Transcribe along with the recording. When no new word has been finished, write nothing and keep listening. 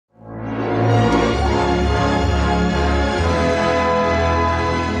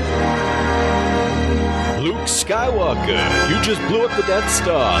Skywalker. You just blew up the Death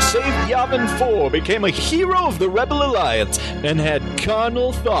Star, saved Yavin 4, became a hero of the Rebel Alliance, and had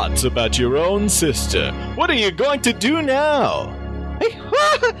carnal thoughts about your own sister. What are you going to do now?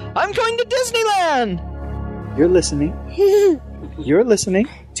 I'm going to Disneyland! You're listening. You're listening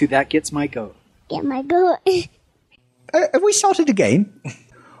to That Gets My Goat. Get my goat. Have we started a game?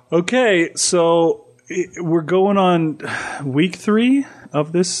 Okay, so we're going on week 3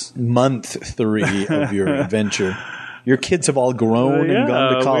 of this. Month 3 of your adventure. Your kids have all grown and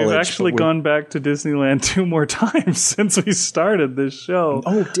gone to college. We've actually gone back to Disneyland 2 more times since we started this show.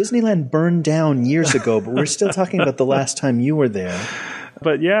 Oh, Disneyland burned down years ago, but we're still talking about the last time you were there.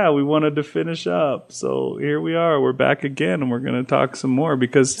 But yeah, we wanted to finish up. So here we are. We're back again, and we're going to talk some more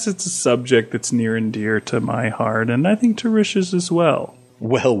because it's a subject that's near and dear to my heart, and I think to Rish's as well.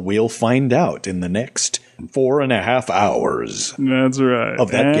 Well, we'll find out in the next 4.5 hours. That's right.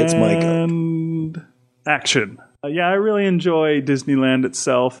 Of That Gets My Goat. And action. Yeah, I really enjoy Disneyland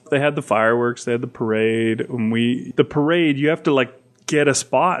itself. They had the fireworks, they had the parade. The parade, you have to get a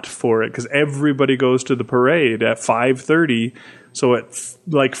spot for it because everybody goes to the parade at 5:30. So at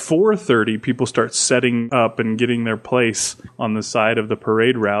 4:30, people start setting up and getting their place on the side of the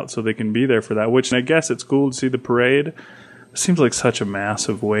parade route so they can be there for that, which I guess it's cool to see the parade. It seems like such a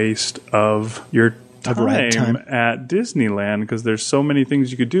massive waste of your time at Disneyland because there's so many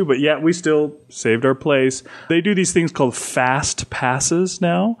things you could do, but yet we still saved our place. They do these things called fast passes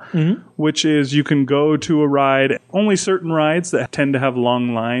now, which is you can go to a ride, only certain rides that tend to have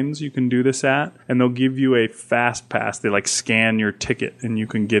long lines you can do this at, and they'll give you a fast pass. They scan your ticket and you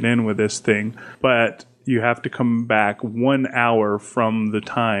can get in with this thing, but you have to come back 1 hour from the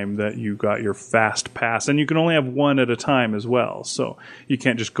time that you got your fast pass. And you can only have one at a time as well. So you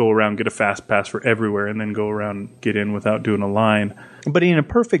can't just go around, get a fast pass for everywhere, and then go around and get in without doing a line. But in a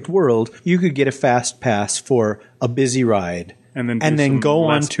perfect world, you could get a fast pass for a busy ride. And then go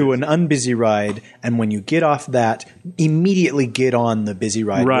on to an unbusy ride, and when you get off that, immediately get on the busy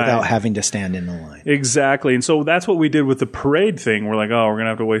ride without having to stand in the line. Exactly. And so that's what we did with the parade thing. We're like, oh, we're going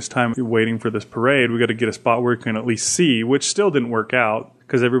to have to waste time waiting for this parade. We got to get a spot where we can at least see, which still didn't work out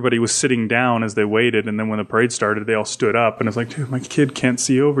because everybody was sitting down as they waited. And then when the parade started, they all stood up. And it's like, dude, my kid can't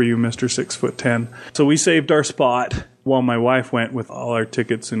see over you, Mr. 6'10". So we saved our spot while my wife went with all our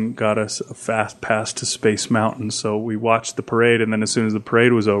tickets and got us a fast pass to Space Mountain. So we watched the parade, and then as soon as the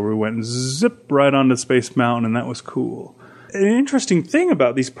parade was over, we went and zip right onto Space Mountain, and that was cool. An interesting thing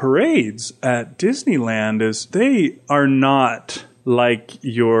about these parades at Disneyland is they are not like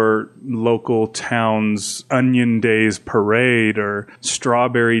your local town's Onion Days parade or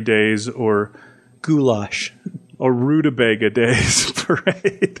Strawberry Days or Goulash or Rutabaga Days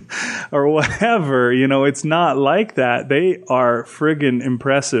parade or whatever. It's not like that. They are friggin'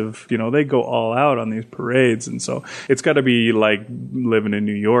 impressive. They go all out on these parades. And so it's got to be like living in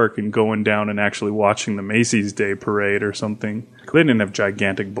New York and going down and actually watching the Macy's Day Parade or something. They didn't have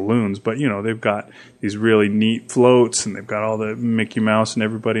gigantic balloons, but, they've got these really neat floats, and they've got all the Mickey Mouse and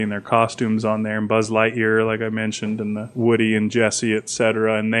everybody in their costumes on there, and Buzz Lightyear, like I mentioned, and the Woody and Jessie,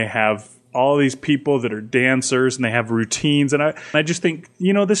 etc. And they have all these people that are dancers, and they have routines. And I just think,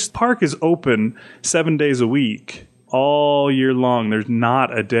 this park is open 7 days a week, all year long. There's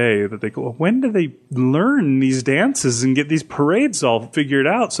not a day that they go, when do they learn these dances and get these parades all figured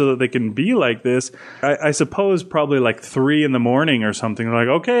out so that they can be like this? I suppose probably 3 a.m. or something. They're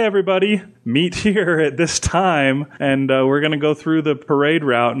like, okay, everybody, meet here at this time, and we're going to go through the parade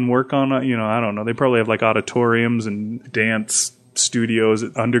route and work on, I don't know. They probably have auditoriums and dance studios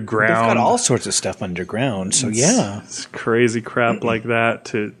underground. They've got all sorts of stuff underground, so it's crazy crap like that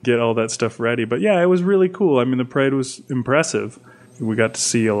to get all that stuff ready. But yeah, it was really cool. I mean, the parade was impressive. We got to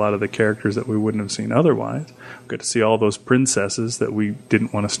see a lot of the characters that we wouldn't have seen otherwise. We got to see all those princesses that we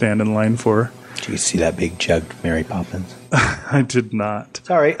didn't want to stand in line for. Did you see that big jugged Mary Poppins? I did not.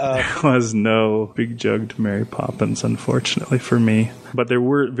 Sorry. There was no big jugged Mary Poppins, unfortunately for me. But there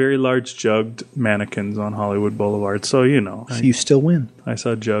were very large jugged mannequins on Hollywood Boulevard, so So you still win. I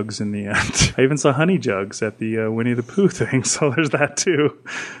saw jugs in the end. I even saw honey jugs at the Winnie the Pooh thing, so there's that too.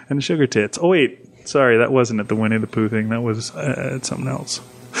 And sugar tits. Oh, wait. Sorry, that wasn't at the Winnie the Pooh thing. That was at something else.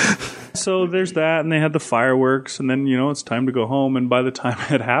 So there's that, and they had the fireworks, and then, it's time to go home. And by the time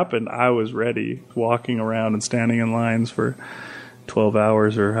it happened, I was ready, walking around and standing in lines for 12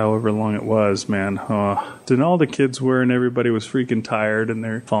 hours or however long it was, man. Then all the kids were, and everybody was freaking tired, and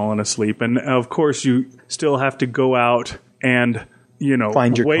they're falling asleep. And, of course, you still have to go out and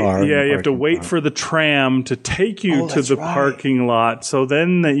find your car. Yeah, you have to wait for the tram to take you to the parking lot, so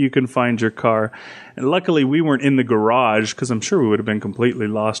then that you can find your car. And luckily, we weren't in the garage, because I'm sure we would have been completely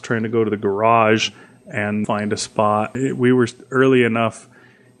lost trying to go to the garage and find a spot. We were early enough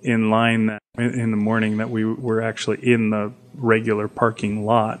in line that in the morning that we were actually in the regular parking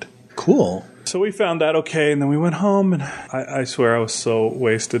lot. Cool. So we found that okay, and then we went home, and I swear I was so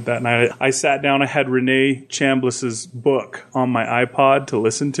wasted that night. I sat down, I had Renee Chambliss's book on my iPod to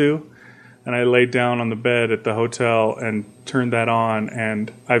listen to, and I laid down on the bed at the hotel and turned that on,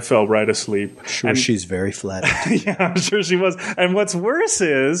 and I fell right asleep. Sure, she's very flattered. Yeah, I'm sure she was. And what's worse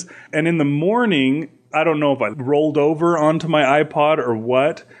is, and in the morning, I don't know if I rolled over onto my iPod or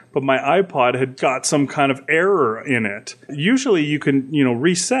what, but my iPod had got some kind of error in it. Usually you can,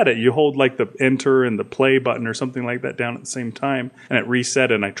 reset it. You hold like the enter and the play button or something like that down at the same time, and it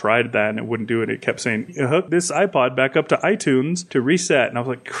reset, and I tried that and it wouldn't do it. It kept saying, hook this iPod back up to iTunes to reset. And I was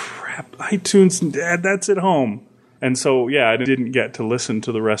like, crap, iTunes, Dad, that's at home. And so, yeah, I didn't get to listen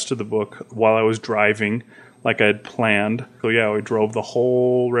to the rest of the book while I was driving like I had planned. So, yeah, we drove the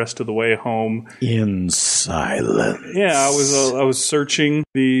whole rest of the way home. In silence. Yeah, I was searching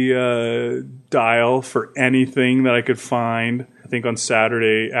the dial for anything that I could find. I think on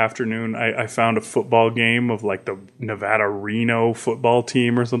Saturday afternoon, I found a football game of like the Nevada Reno football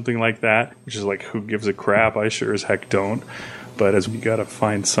team or something like that, which is like, who gives a crap? I sure as heck don't. But as we got to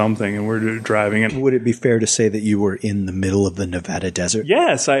find something, and we're driving it. Would it be fair to say that you were in the middle of the Nevada desert?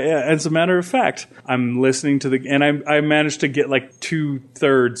 Yes, as a matter of fact, I'm listening to and I managed to get like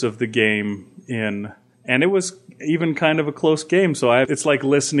 2/3 of the game in, and it was even kind of a close game. So it's like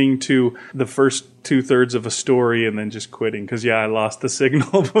listening to the first 2/3 of a story and then just quitting because I lost the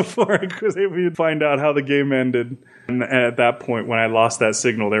signal before I could even find out how the game ended. And at that point, when I lost that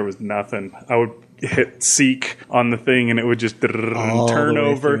signal, there was nothing. I would hit seek on the thing and it would just turn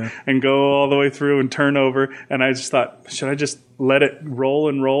over and go all the way through and turn over, and I just thought, should I just let it roll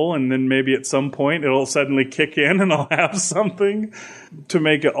and then maybe at some point it'll suddenly kick in and I'll have something. To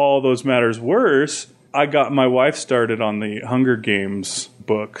make it all those matters worse, I got my wife started on the Hunger Games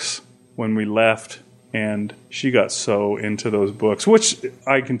books when we left, and she got so into those books, which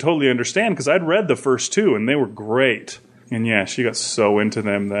I can totally understand because I'd read the first two and they were great. And yeah, she got so into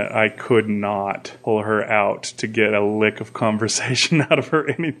them that I could not pull her out to get a lick of conversation out of her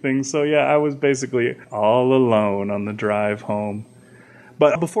anything. So yeah, I was basically all alone on the drive home.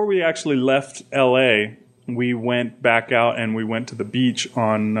 But before we actually left LA, we went back out and we went to the beach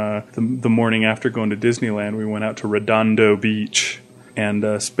on the morning after going to Disneyland. We went out to Redondo Beach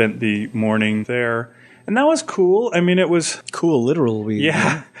and spent the morning there. And that was cool. I mean, it was cool, literally.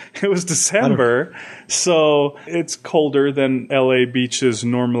 Yeah, it was December, so it's colder than LA beaches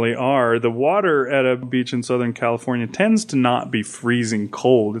normally are. The water at a beach in Southern California tends to not be freezing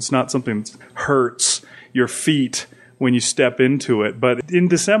cold. It's not something that hurts your feet when you step into it. But in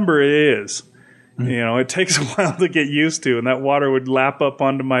December, it is. It takes a while to get used to, and that water would lap up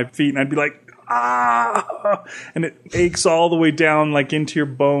onto my feet, and I'd be like, ah! And it aches all the way down, like into your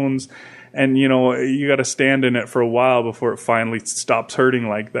bones. And, you got to stand in it for a while before it finally stops hurting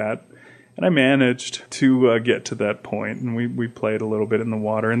like that. And I managed to get to that point, and we played a little bit in the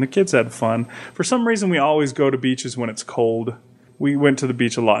water, and the kids had fun. For some reason, we always go to beaches when it's cold. We went to the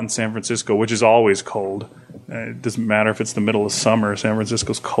beach a lot in San Francisco, which is always cold. It doesn't matter if it's the middle of summer. San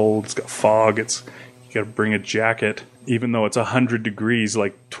Francisco's cold. It's got fog. You got to bring a jacket, even though it's 100 degrees,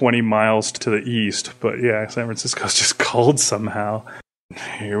 like 20 miles to the east. But yeah, San Francisco's just cold somehow.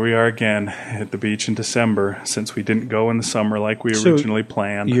 Here we are again at the beach in December, since we didn't go in the summer like we originally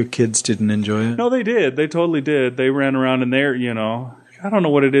planned. Your kids didn't enjoy it? No, they did. They totally did. They ran around in there, I don't know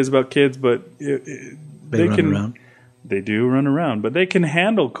what it is about kids, but they can run around. They do run around, but they can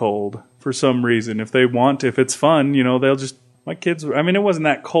handle cold for some reason. If they want, if it's fun, they'll just, my kids, it wasn't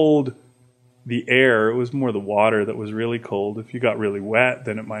that cold, the air, it was more the water that was really cold. If you got really wet,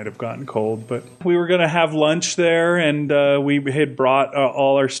 then it might have gotten cold. But we were going to have lunch there, and we had brought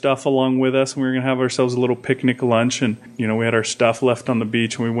all our stuff along with us, and we were going to have ourselves a little picnic lunch. And we had our stuff left on the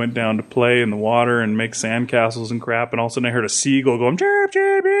beach, and we went down to play in the water and make sandcastles and crap. And all of a sudden I heard a seagull going chirp,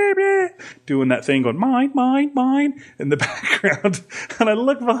 chirp, chirp, chirp, doing that thing going mine, mine, mine in the background. And I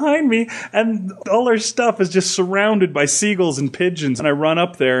look behind me, and all our stuff is just surrounded by seagulls and pigeons. And I run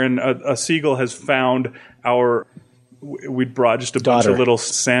up there, and a seagull has found we'd brought just a bunch of little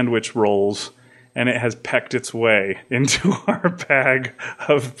sandwich rolls, and it has pecked its way into our bag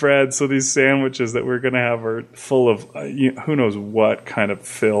of bread. So these sandwiches that we're going to have are full of who knows what kind of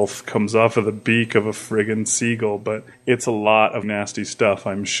filth comes off of the beak of a friggin' seagull, but it's a lot of nasty stuff,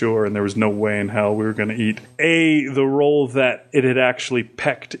 I'm sure, and there was no way in hell we were going to eat the roll that it had actually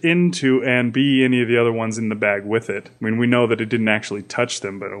pecked into, and B, any of the other ones in the bag with it. We know that it didn't actually touch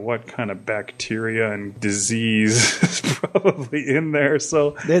them, but what kind of bacteria and disease is probably in there?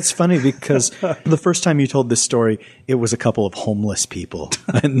 So it's funny because The first time you told this story, it was a couple of homeless people.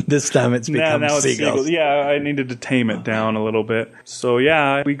 And this time it's become now seagulls. Yeah, I needed to tame it down a little bit. So,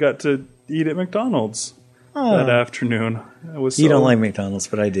 yeah, we got to eat at McDonald's that afternoon. You don't like McDonald's,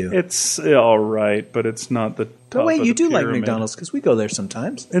 but I do. It's all right, but it's not the top wait, of you the do pyramid. like McDonald's because we go there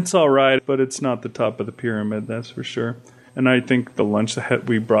sometimes. It's all right, but it's not the top of the pyramid, that's for sure. And I think the lunch that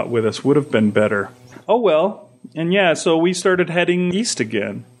we brought with us would have been better. Oh, well. And yeah, so we started heading east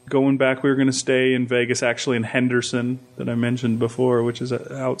again. Going back, we were going to stay in Vegas, actually in Henderson, that I mentioned before, which is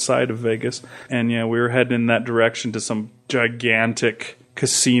outside of Vegas. And yeah, we were heading in that direction to some gigantic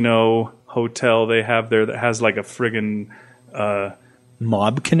casino hotel they have there that has like a friggin'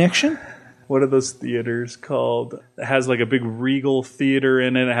 Mob connection? what are those theaters called? It has like a big Regal theater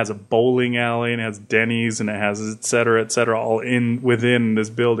in it. It has a bowling alley, and it has Denny's, and it has et cetera, all within this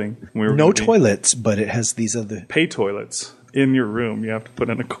building. No toilets, but it has these other... Pay toilets in your room. You have to put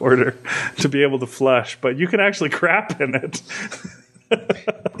in a quarter to be able to flush, but you can actually crap in it.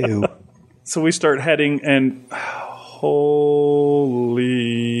 Ew. So we start heading, and holy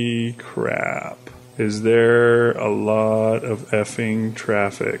crap. Is there a lot of effing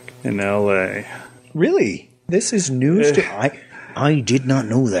traffic in LA? Really? This is news to... I did not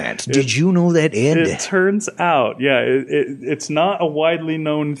know that. Did you know that, Ed? It turns out, yeah, it's not a widely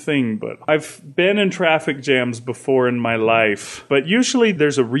known thing, but I've been in traffic jams before in my life. But usually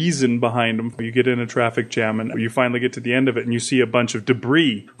there's a reason behind them. You get in a traffic jam and you finally get to the end of it and you see a bunch of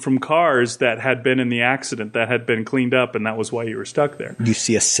debris from cars that had been in the accident that had been cleaned up, and that was why you were stuck there. You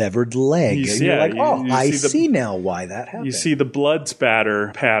see a severed leg. You're like, I see now why that happened. You see the blood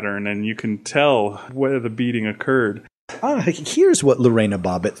spatter pattern, and you can tell where the beating occurred. Here's what Lorena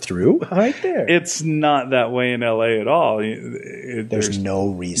Bobbitt threw right there. It's not that way in LA at all. There's no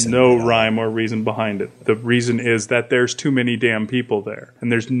reason. No rhyme or reason behind it. The reason is that there's too many damn people there.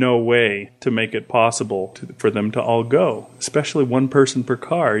 And there's no way to make it possible for them to all go. Especially one person per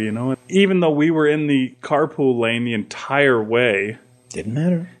car, you know. Even though we were in the carpool lane the entire way. Didn't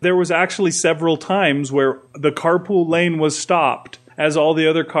matter. There was actually several times where the carpool lane was stopped as all the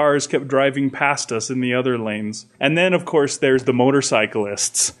other cars kept driving past us in the other lanes. And then, of course, there's the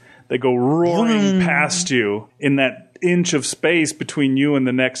motorcyclists that go roaring past you in that inch of space between you and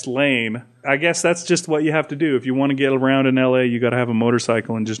the next lane. I guess that's just what you have to do. If you want to get around in LA, you got to have a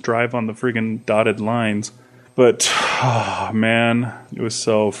motorcycle and just drive on the friggin' dotted lines. But, oh, man, it was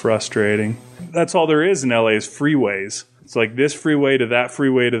so frustrating. That's all there is in LA is freeways. It's like this freeway to that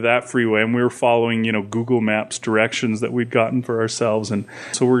freeway to that freeway, and we were following, Google Maps directions that we'd gotten for ourselves. And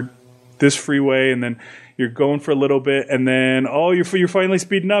so we're this freeway, and then you're going for a little bit, and then, you're finally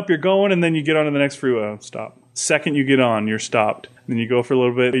speeding up, you're going, and then you get onto the next freeway. Stop. Second you get on, you're stopped. Then you go for a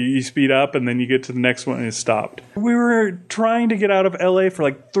little bit, you speed up, and then you get to the next one, and it's stopped. We were trying to get out of LA for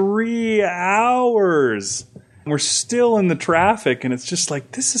like 3 hours. We're still in the traffic, and it's just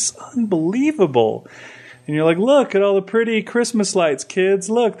like, this is unbelievable. And you're like, look at all the pretty Christmas lights,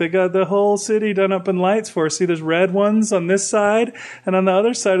 kids. Look, they got the whole city done up in lights for us. See, there's red ones on this side, and on the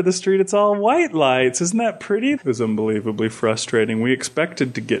other side of the street, it's all white lights. Isn't that pretty? It was unbelievably frustrating. We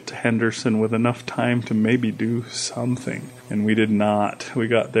expected to get to Henderson with enough time to maybe do something, and we did not. We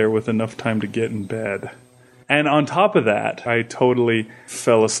got there with enough time to get in bed. And on top of that, I totally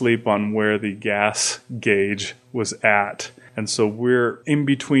fell asleep on where the gas gauge was at. And so we're in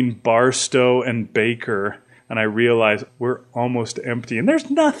between Barstow and Baker, and I realize we're almost empty. And there's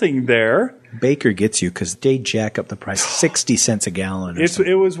nothing there. Baker gets you because they jack up the price 60 cents a gallon.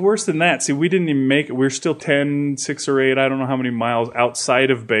 It was worse than that. See, we didn't even make it. We're still 6 or 8, I don't know how many miles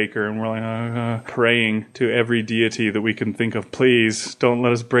outside of Baker. And we're like praying to every deity that we can think of. Please don't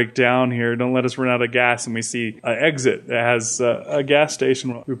let us break down here. Don't let us run out of gas. And we see an exit that has a gas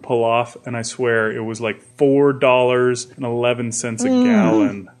station. We pull off, and I swear it was like $4.11 a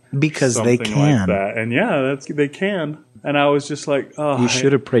gallon. Because they can. Like that. And yeah, they can. And I was just like, oh. You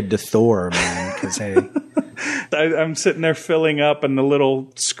should have prayed to Thor, man, because hey. I'm sitting there filling up, and the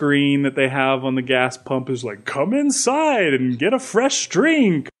little screen that they have on the gas pump is like, come inside and get a fresh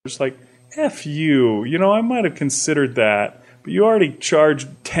drink. It's like, F you. I might have considered that, but you already charged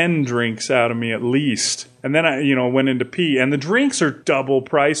 10 drinks out of me at least. And then I, went in to pee, and the drinks are double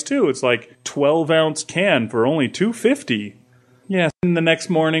price too. It's like 12-ounce can for only $2.50. Yeah, and the next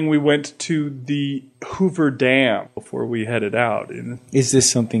morning we went to the Hoover Dam before we headed out. Is this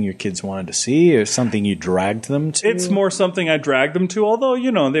something your kids wanted to see, or something you dragged them to? It's more something I dragged them to, although,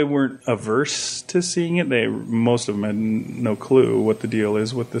 they weren't averse to seeing it. Most of them had no clue what the deal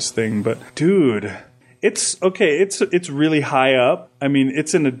is with this thing. But, dude, It's okay. It's really high up. I mean,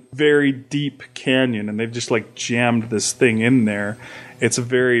 it's in a very deep canyon, and they've just like jammed this thing in there. It's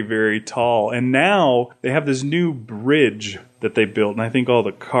very, very tall. And now they have this new bridge that they built, and I think all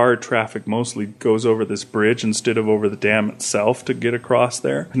the car traffic mostly goes over this bridge instead of over the dam itself to get across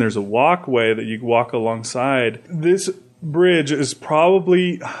there. And there's a walkway that you walk alongside. This bridge is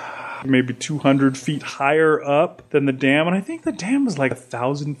probably maybe 200 feet higher up than the dam, and I think the dam is like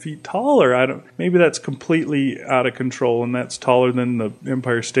 1,000 feet taller. Maybe that's completely out of control, and that's taller than the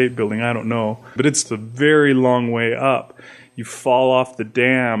Empire State Building. I don't know, but it's a very long way up. You fall off the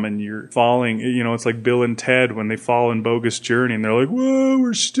dam and you're falling. You know, it's like Bill and Ted when they fall in Bogus Journey, and they're like, "Whoa,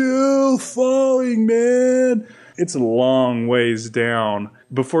 we're still falling, man." It's a long ways down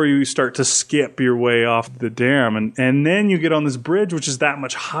before you start to skip your way off the dam. And then you get on this bridge, which is that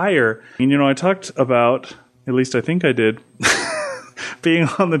much higher. And, you know, I talked about, at least I think I did, being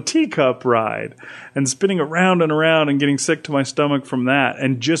on the teacup ride and spinning around and around and getting sick to my stomach from that.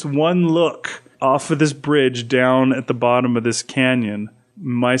 And just one look off of this bridge down at the bottom of this canyon,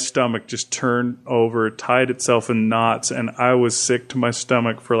 my stomach just turned over, tied itself in knots, and I was sick to my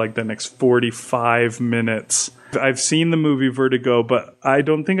stomach for like the next 45 minutes. I've seen the movie Vertigo, but I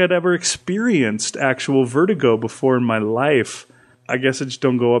don't think I'd ever experienced actual vertigo before in my life. I guess I just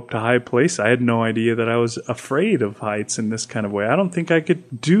don't go up to high places. I had no idea that I was afraid of heights in this kind of way. I don't think I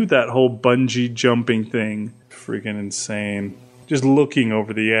could do that whole bungee jumping thing. Freaking insane. Just looking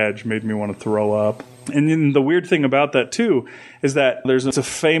over the edge made me want to throw up. And then the weird thing about that, too, is that there's a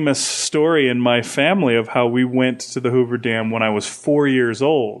famous story in my family of how we went to the Hoover Dam when I was 4 years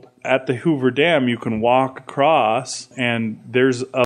old. At the Hoover Dam, you can walk across, and there's a